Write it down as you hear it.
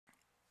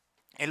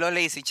Hello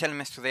ladies and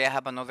gentlemen, today I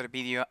have another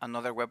video,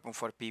 another weapon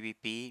for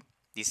PvP.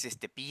 This is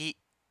the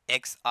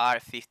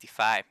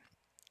BXR-55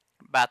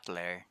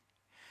 Battler.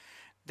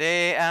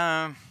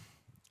 The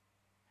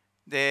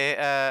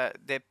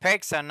the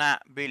perks are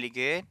not really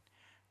good,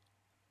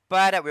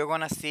 but we're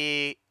gonna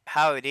see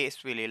how it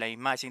is really. Like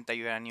imagine that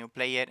you're a new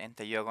player and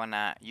that you're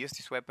gonna use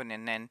this weapon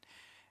and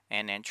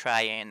then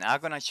try it. And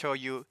I'm gonna show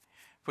you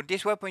for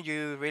this weapon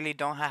you really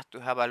don't have to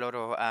have a lot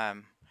of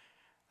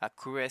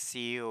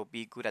accuracy or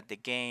be good at the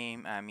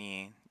game. I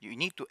mean, you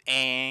need to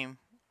aim,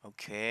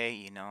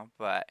 okay,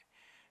 but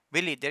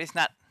really there is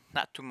not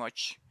too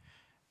much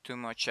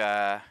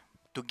to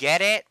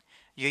get it.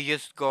 You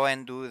just go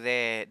and do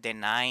the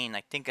nine.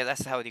 I think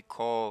that's how they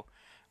call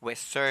where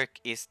circ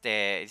is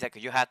the. It's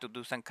like you have to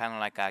do some kind of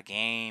like a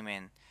game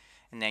and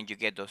then you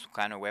get those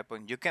kind of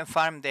weapons. You can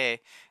farm the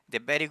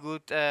very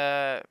good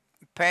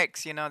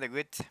perks, the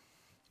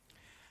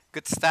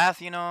good stuff,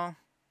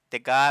 the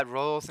god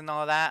rolls and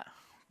all that.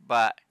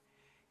 But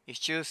it's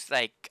just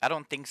like I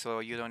don't think so.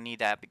 You don't need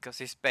that because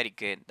it's very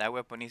good. That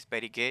weapon is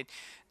very good.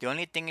 The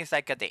only thing is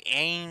like at the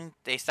aim,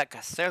 it's like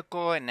a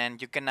circle, and then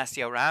you cannot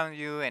see around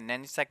you, and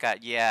then it's like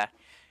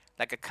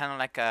like a kind of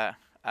like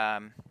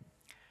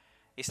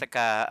it's like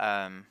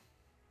a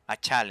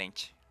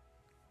challenge.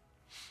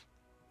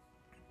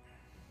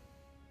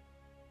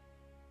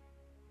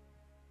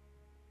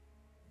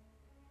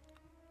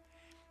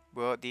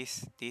 Well,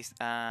 this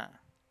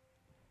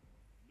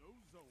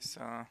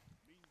so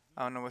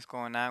I don't know what's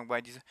going on.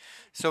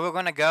 So we're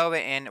gonna go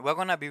and we're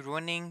gonna be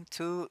running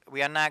too.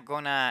 We are not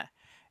gonna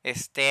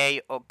stay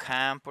or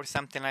camp or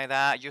something like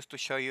that. Just to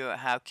show you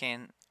how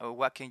can or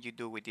what can you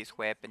do with this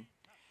weapon.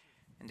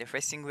 And the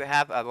first thing we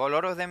have a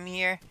lot of them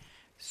here.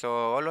 So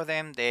all of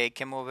them they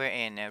came over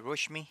and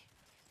rush me.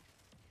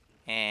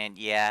 And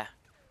yeah,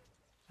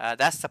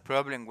 that's the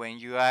problem when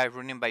you are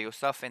running by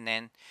yourself and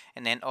then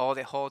all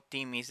the whole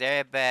team is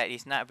there. But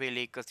it's not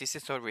really because this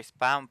is a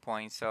respawn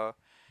point. So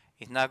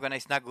it's not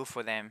good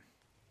for them.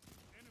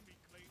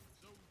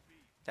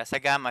 That's I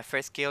got my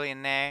first kill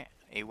in there.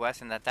 He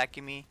wasn't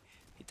attacking me.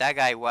 That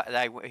guy,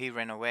 he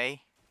ran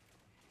away.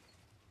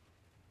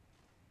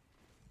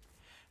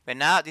 But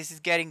now this is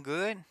getting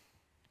good.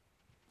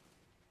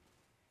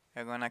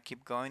 We're gonna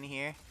keep going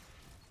here.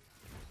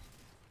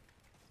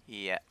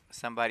 Yeah,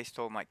 somebody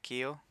stole my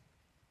kill.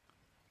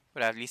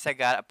 But at least I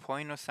got a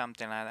point or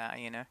something like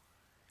that.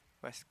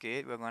 That's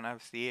good. We're gonna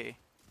see it.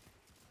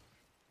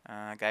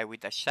 Guy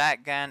with a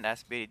shotgun.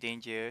 That's very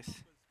dangerous.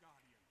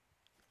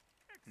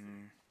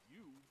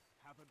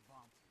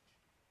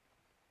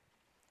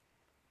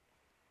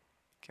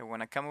 Okay,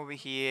 wanna come over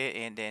here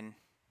and then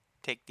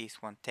take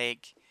this one.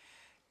 Take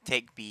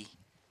B.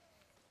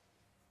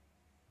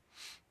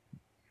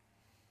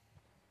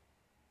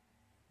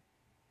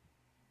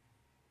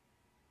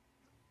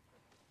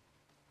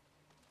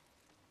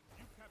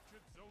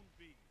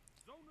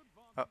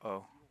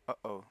 Uh-oh.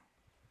 Uh-oh.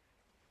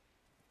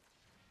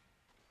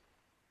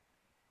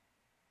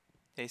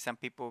 There's some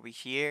people over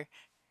here.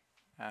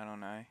 I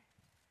don't know.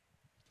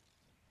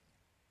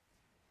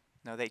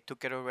 No, they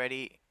took it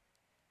already.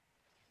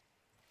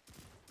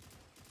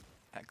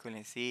 I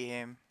couldn't see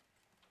him.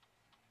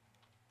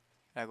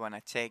 I'm gonna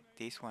take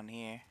this one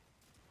here.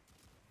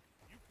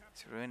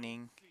 It's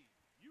running.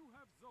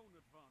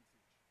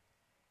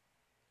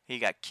 He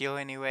got killed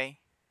anyway.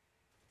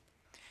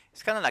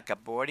 It's kind of like a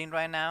boarding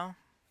right now.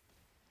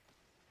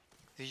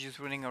 He's just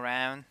running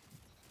around.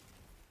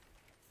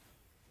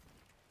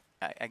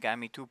 I got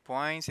me 2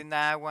 points in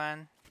that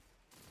one.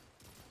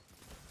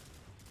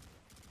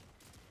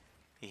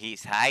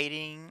 He's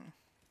hiding.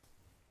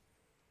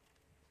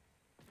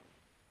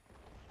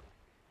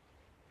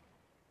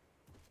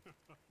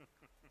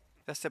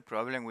 That's the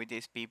problem with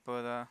these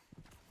people though.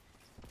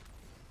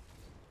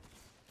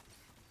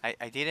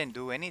 I didn't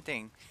do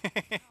anything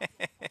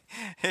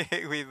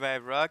with my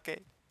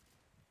rocket.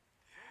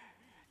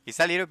 It's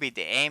a little bit,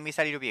 the aim is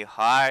a little bit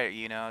hard,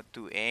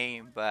 to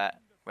aim, but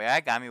well, I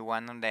got me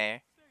one on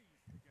there.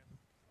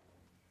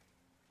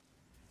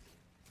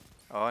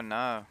 Oh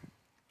no.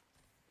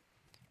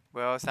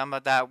 Well, some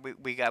of that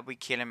we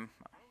kill him.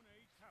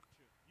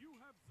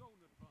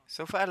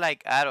 So far,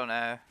 like I don't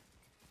know.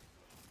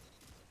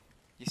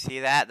 You see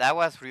that? That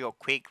was real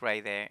quick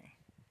right there.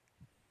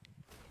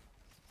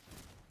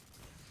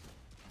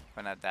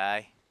 Gonna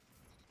die.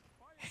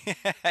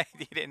 I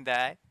didn't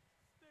die.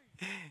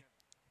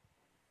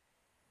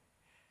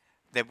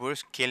 The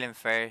bush kill him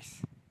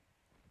first.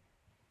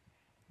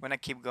 Gonna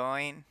keep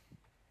going.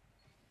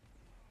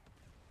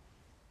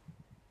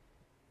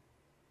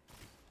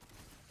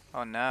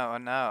 Oh no, oh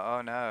no,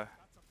 oh no.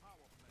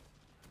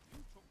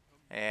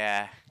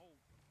 Yeah.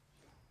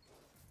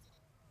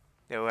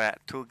 There were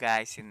 2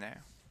 guys in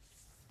there.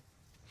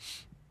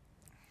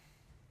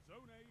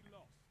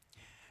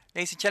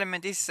 Ladies and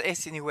gentlemen, this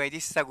is anyway,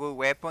 this is a good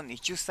weapon.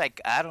 It's just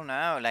like I don't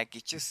know, like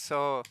it's just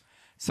so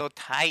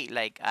tight.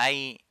 Like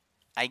I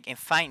can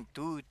find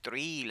 2,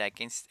 3,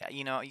 like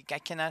I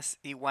cannot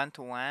see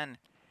 1-to-1.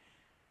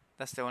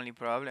 That's the only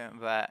problem.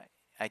 But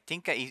I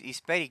think it's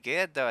very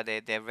good though.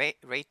 The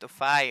rate of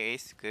fire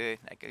is good.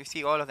 Like you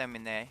see all of them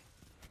in there.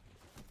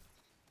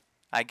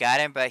 I got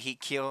him, but he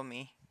killed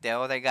me. The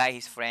other guy,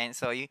 his friend.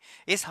 So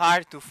it's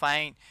hard to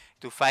fight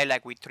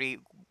like with three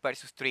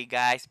versus three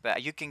guys. But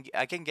I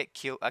can get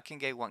killed. I can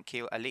get one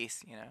kill at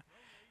least, you know.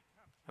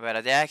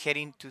 But they are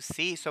heading to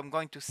C, so I'm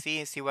going to C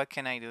and see what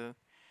can I do.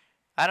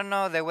 I don't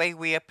know the way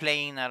we are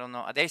playing. I don't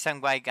know. There's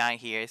some white guy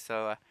here,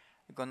 so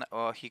I'm gonna.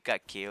 Oh, he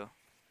got killed.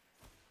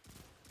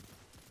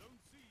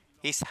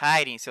 He's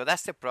hiding, so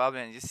that's the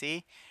problem. You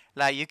see,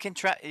 like you can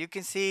try, you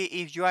can see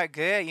if you are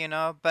good, you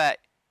know, but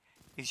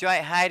if you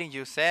are hiding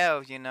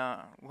yourself, you know,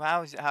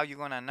 how you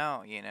gonna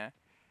know, you know?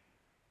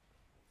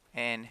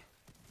 And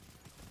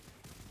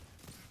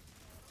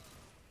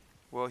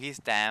well, he's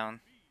down.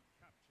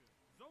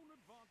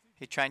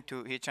 He tried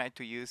to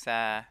use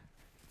a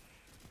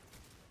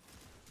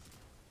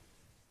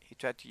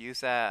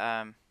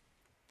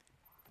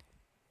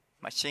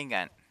machine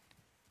gun,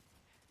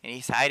 and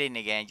he's hiding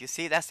again. You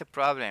see, that's the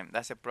problem.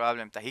 That's the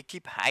problem. That he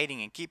keep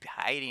hiding and keep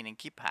hiding and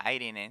keep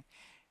hiding, and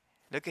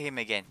look at him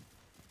again.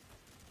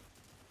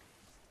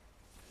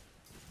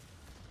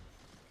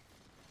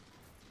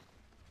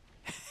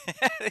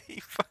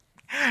 he,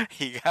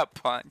 he got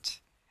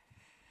punched.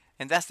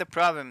 And that's the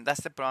problem.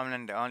 That's the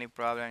problem. The only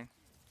problem.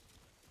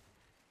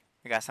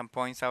 We got some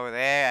points over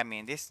there. I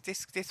mean, this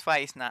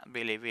fight is not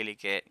really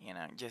good. You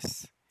know,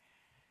 just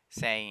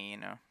saying. You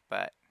know,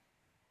 but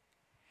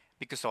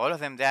because all of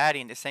them they are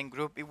in the same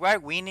group, if we're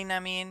winning, I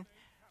mean,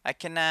 I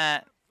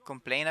cannot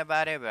complain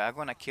about it. But I'm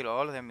gonna kill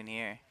all of them in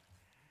here.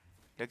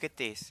 Look at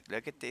this.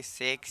 Look at this.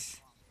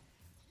 Six.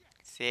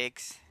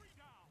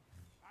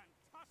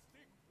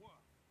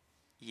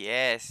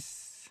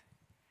 Yes.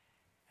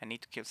 I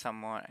need to kill some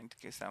more. I need to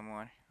kill some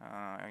more.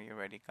 Are you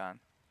already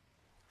gone?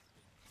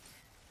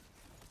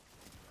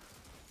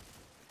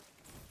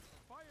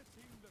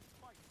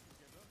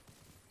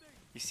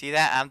 You see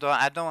that?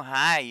 I don't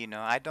hide, you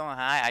know. I don't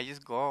hide. I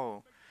just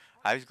go.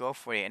 I just go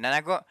for it. And then I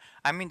go.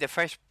 I'm in the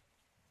first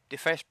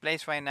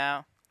place right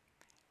now.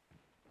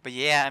 But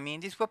yeah, I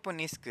mean this weapon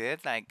is good.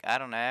 Like I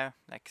don't know.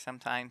 Like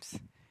sometimes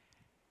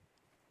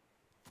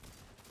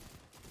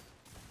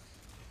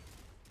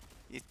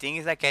the thing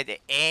is like the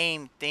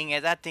aim thing.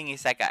 That thing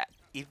is like a.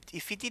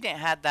 If it didn't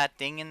have that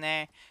thing in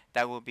there,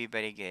 that would be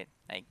very good.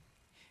 Like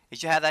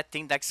if you have that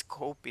thing, that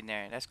scope in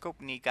there, that scope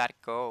need gotta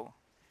go.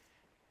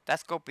 That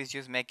scope is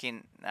just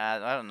making. I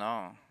don't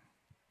know.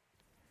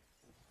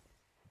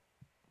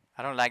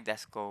 I don't like that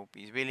scope.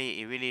 It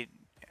really.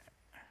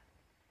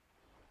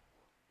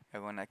 I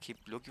wanna keep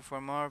looking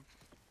for more.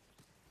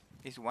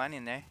 There's one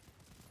in there.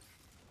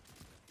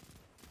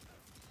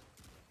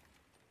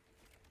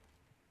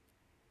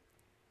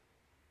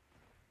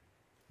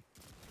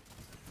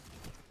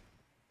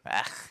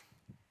 Ah,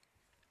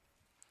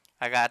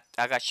 I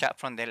got shot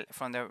from the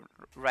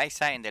right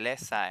side and the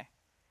left side.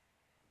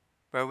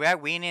 But we are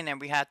winning, and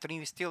we have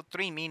still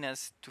 3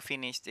 minutes to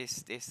finish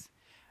this.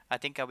 I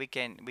think we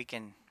can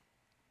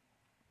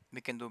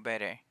do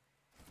better.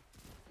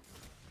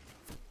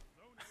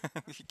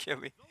 You kill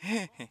me.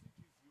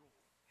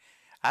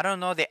 I don't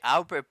know the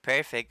Albert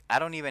Perfect. I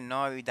don't even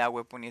know if that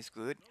weapon is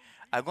good.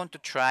 I'm going to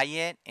try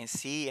it and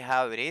see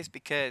how it is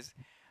because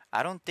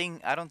I don't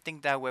think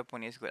that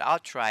weapon is good. I'll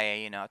try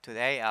it, you know.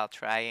 Today I'll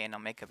try it and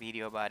I'll make a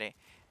video about it.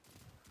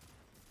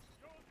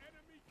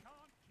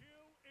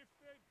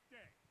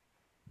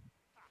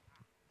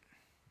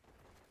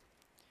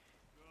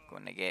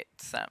 Gonna get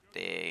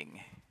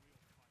something.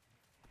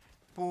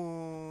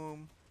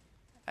 Boom.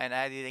 And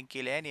I didn't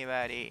kill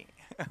anybody.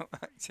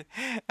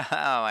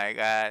 Oh my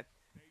god.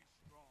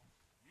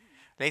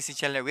 Ladies and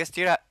gentlemen, we're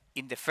still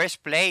in the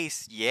first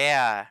place.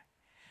 Yeah.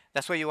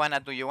 That's what you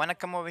wanna do. You wanna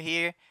come over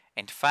here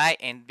and fight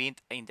and be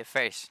in the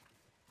first.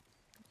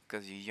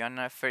 Because you're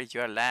not first,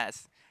 you're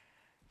last.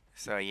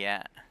 So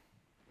yeah.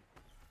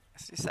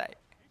 Let's decide.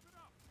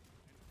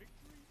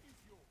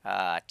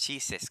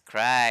 Jesus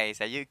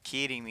Christ. Are you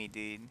kidding me,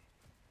 dude?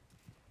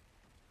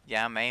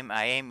 Yeah,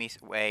 my aim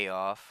is way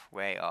off.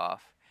 Way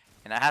off.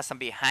 And I have some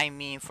behind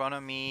me, in front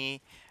of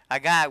me. I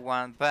got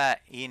one, but,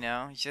 you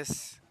know,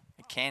 just,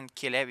 I can't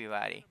kill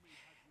everybody.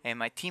 And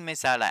my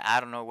teammates are like, I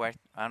don't know where.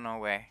 I don't know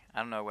where. I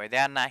don't know where. They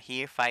are not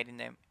here fighting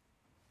them.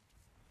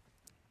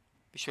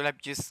 We should have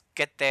just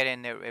get there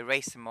and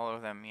erase them, all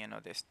of them, you know,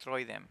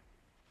 destroy them.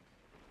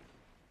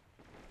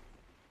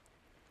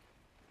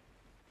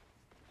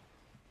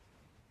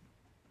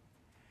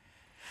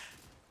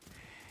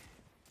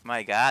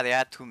 My god, there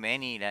are too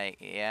many, like,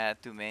 yeah,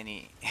 too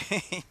many.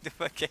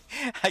 Okay,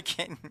 I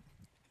can't,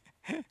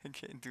 I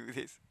can't do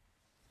this.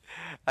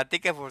 I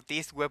think for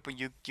this weapon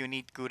you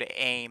need good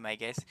aim, I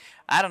guess.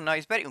 I don't know,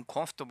 it's very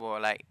uncomfortable,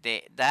 like,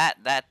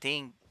 that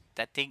thing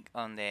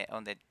on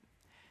the,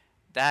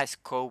 that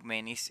scope,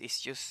 man, it's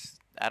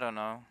just, I don't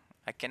know.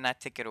 I cannot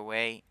take it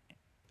away.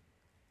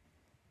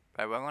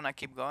 But we're gonna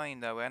keep going,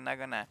 though. We're not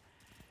gonna,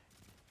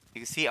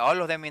 you see all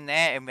of them in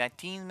there, and my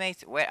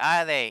teammates, where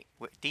are they?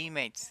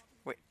 Teammates.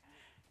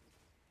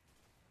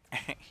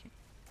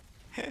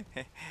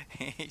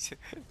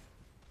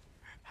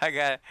 I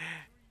got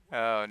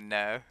Oh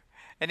no.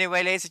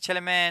 Anyway, ladies and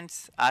gentlemen,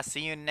 I'll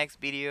see you in the next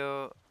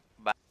video.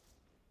 Bye.